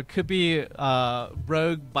 yeah, there could be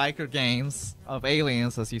rogue biker gangs of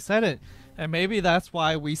aliens, as you said it, and maybe that's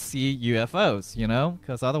why we see UFOs, you know?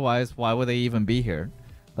 Because otherwise, why would they even be here?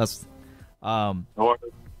 That's or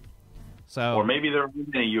maybe there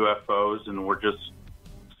aren't any UFOs and we're just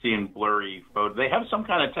seeing blurry photos. They have some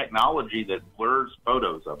kind of technology that blurs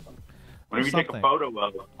photos of them. Whenever you take a photo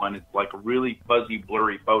of one, it's like a really fuzzy,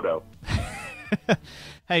 blurry photo.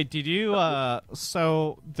 Hey, did you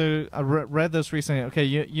so I read this recently. Okay,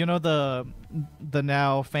 you know the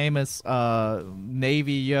now famous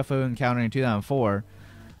Navy UFO encounter in 2004.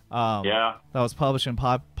 Yeah, that was published in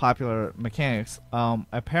Popular Mechanics.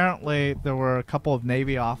 Apparently, there were a couple of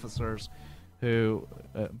Navy officers who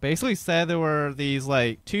basically said there were these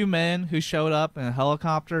like 2 men who showed up in a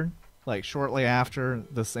helicopter like shortly after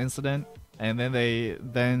this incident. And then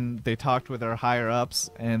they talked with their higher ups,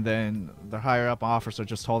 and then the higher up officer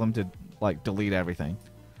just told them to like delete everything.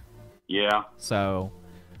 Yeah. So,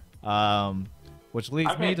 which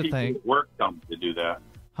leads me to think. At work tell me to do that.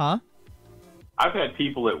 Huh? I've had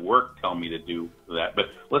people at work tell me to do that, but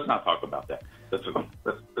let's not talk about that. That's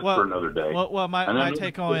for another day. Well, my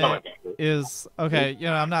take on it is, okay, you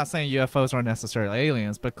know, I'm not saying UFOs aren't necessarily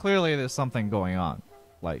aliens, but clearly there's something going on.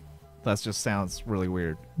 Like, that just sounds really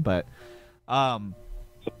weird, but back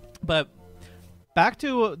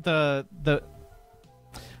to the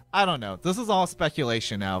I don't know. This is all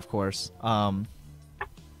speculation now, of course.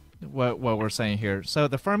 What we're saying here. So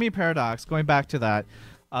the Fermi paradox, going back to that,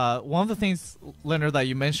 one of the things, Leonard, that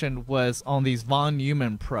you mentioned was on these von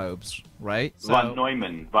Neumann probes, right? So, von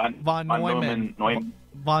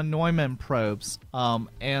Neumann probes.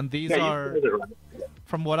 And these are,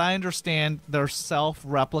 from what I understand, they're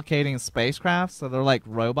self-replicating spacecraft, so they're like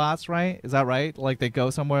robots, right? Is that right? Like they go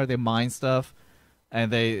somewhere, they mine stuff,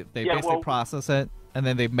 and they basically process it, and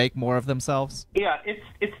then they make more of themselves? Yeah,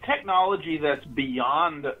 it's technology that's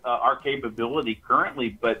beyond our capability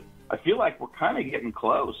currently, but I feel like we're kind of getting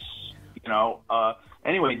close. You know.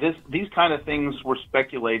 Anyway, these kind of things were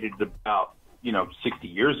speculated about, 60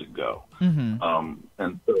 years ago,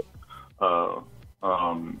 and so,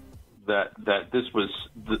 that this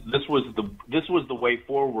was the way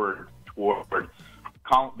forward toward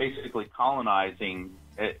basically colonizing,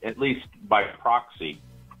 at least by proxy,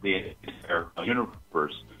 the entire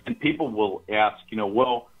universe. And people will ask,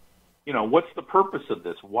 what's the purpose of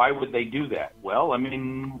this? Why would they do that? Well, I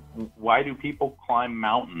mean, why do people climb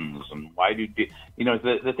mountains? And why the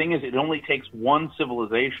thing is, it only takes one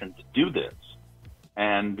civilization to do this,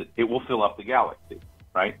 and it will fill up the galaxy,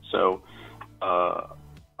 right? So,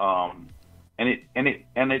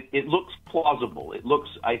 it looks plausible.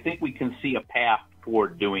 I think we can see a path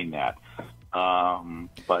toward doing that.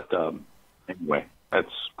 Anyway.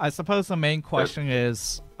 I suppose the main question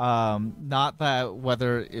is not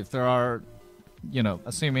that if there are,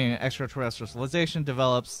 assuming an extraterrestrial civilization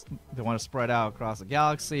develops, they want to spread out across the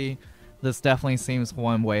galaxy. This definitely seems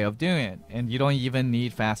one way of doing it, and you don't even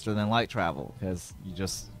need faster than light travel because you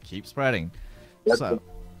just keep spreading. So,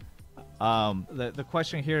 the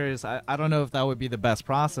question here is, I don't know if that would be the best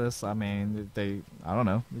process. I mean, I don't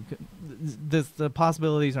know. The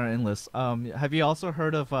possibilities are endless. Have you also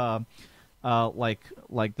heard of like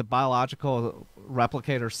the biological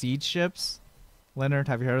replicator seed ships? Leonard,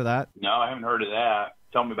 have you heard of that? No, I haven't heard of that.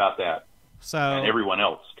 Tell me about that. So, and everyone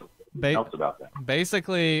else about that.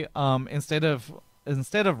 Basically, instead of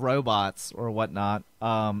instead of robots or whatnot,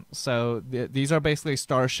 these are basically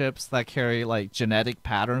starships that carry like genetic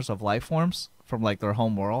patterns of life forms from like their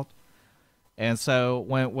home world. And so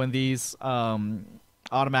when these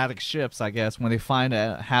automatic ships, I guess, when they find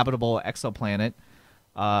a habitable exoplanet,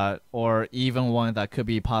 or even one that could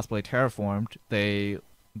be possibly terraformed, they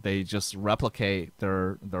just replicate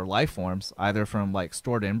their life forms, either from like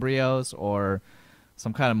stored embryos or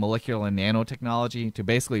some kind of molecular nanotechnology to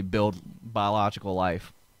basically build biological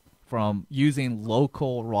life from using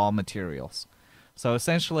local raw materials. So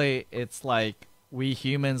essentially, it's like we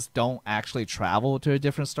humans don't actually travel to a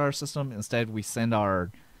different star system. Instead, we send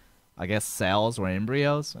our, I guess, cells or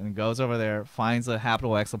embryos, and it goes over there, finds a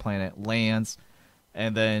habitable exoplanet, lands,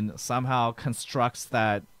 and then somehow constructs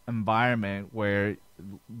that environment where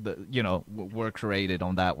we're created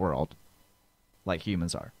on that world, like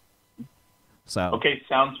humans are. So okay,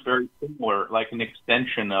 sounds very similar, like an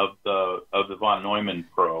extension of the von Neumann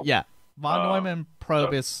probe. Yeah, von Neumann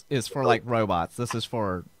probe is for like robots. This is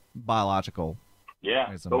for biological. Yeah,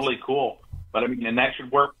 reasons. Totally cool. But I mean, and that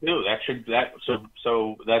should work too.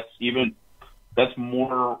 So that's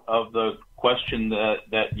more of the question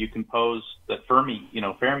that you can pose, that Fermi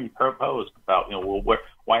proposed about,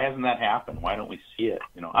 why hasn't that happened? Why don't we see it?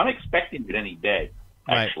 I'm expecting it any day,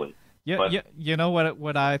 actually. Right. Yeah, you know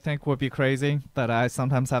what I think would be crazy? That I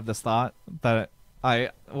sometimes have this thought that I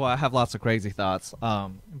have lots of crazy thoughts.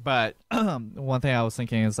 But one thing I was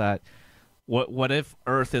thinking is that what if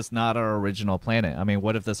Earth is not our original planet? I mean,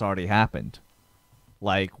 what if this already happened?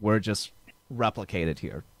 Like, we're just replicated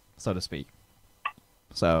here, so to speak.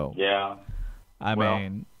 So yeah, I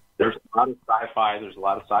mean, there's a lot of sci-fi. There's a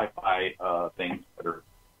lot of sci-fi things that are.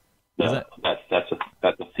 That's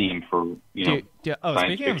a theme for science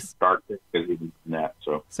fiction, Star Trek, even that.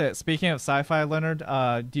 So speaking of sci-fi, Leonard,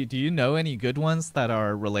 do you know any good ones that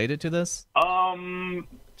are related to this?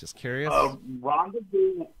 Just curious.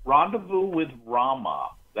 Rendezvous with Rama.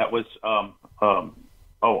 That was I'm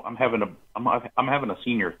having a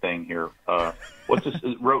senior thing here. What's this?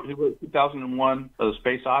 He wrote 2001: The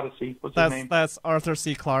Space Odyssey. What's his name? That's Arthur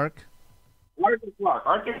C. Clarke.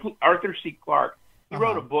 Arthur C. Clarke. He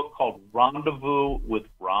wrote a book called Rendezvous with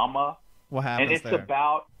Rama. What happens and it's there?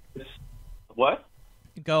 about what?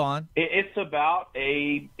 Go on. It's about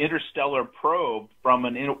a interstellar probe from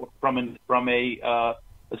a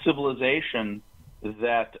civilization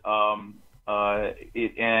that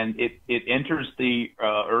it enters the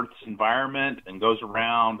Earth's environment and goes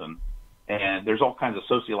around and there's all kinds of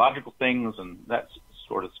sociological things and that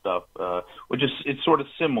sort of stuff, which is it's sort of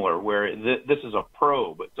similar. Where this is a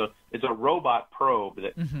probe. It's a robot probe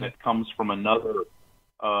that comes from another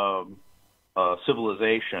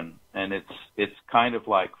civilization, and it's kind of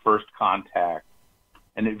like First Contact,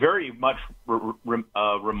 and it very much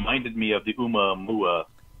reminded me of the Oumuamua.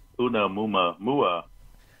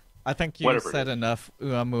 I think you said enough.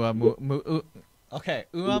 Oumuamua. Okay,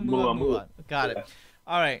 Oumuamua. Got it.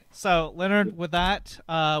 All right. So, Leonard, with that,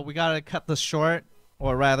 we got to cut this short,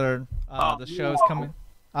 or rather, the show's coming.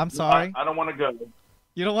 I'm sorry. I don't want to go.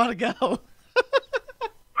 You don't want to go?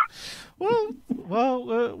 Well,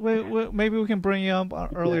 maybe we can bring you up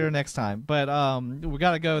earlier next time. But we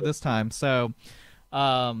got to go this time. So,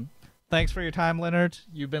 thanks for your time, Leonard.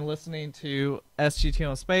 You've been listening to SG2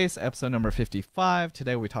 on Space, episode number 55.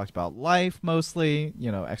 Today we talked about life mostly,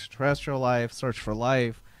 extraterrestrial life, search for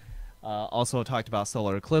life. Also talked about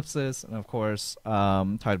solar eclipses, and of course,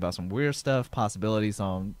 talked about some weird stuff, possibilities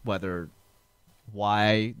on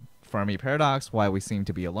why Fermi paradox, why we seem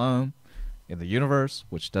to be alone in the universe,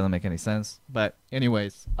 which doesn't make any sense. But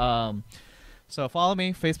anyways, so follow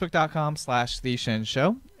me,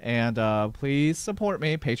 facebook.com/theshinshow, and please support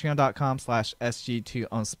me, patreon.com/SG2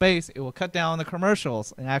 on Space. It will cut down the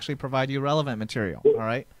commercials and actually provide you relevant material. All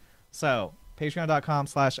right, so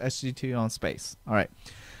patreon.com/SG2 on Space. All right.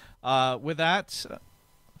 With that,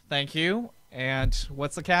 thank you. And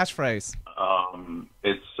what's the catchphrase?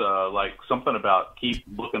 It's like something about keep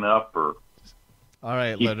looking up or. All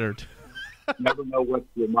right, Leonard. Never know what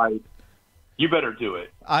you might. You better do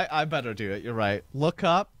it. I better do it. You're right. Look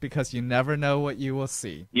up because you never know what you will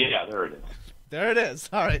see. Yeah, there it is. There it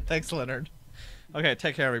is. All right. Thanks, Leonard. Okay,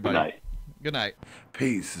 take care, everybody. Good night. Good night.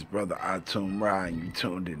 Peace. It's Brother Atum Ra, and you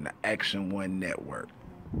tuned in to Action One Network.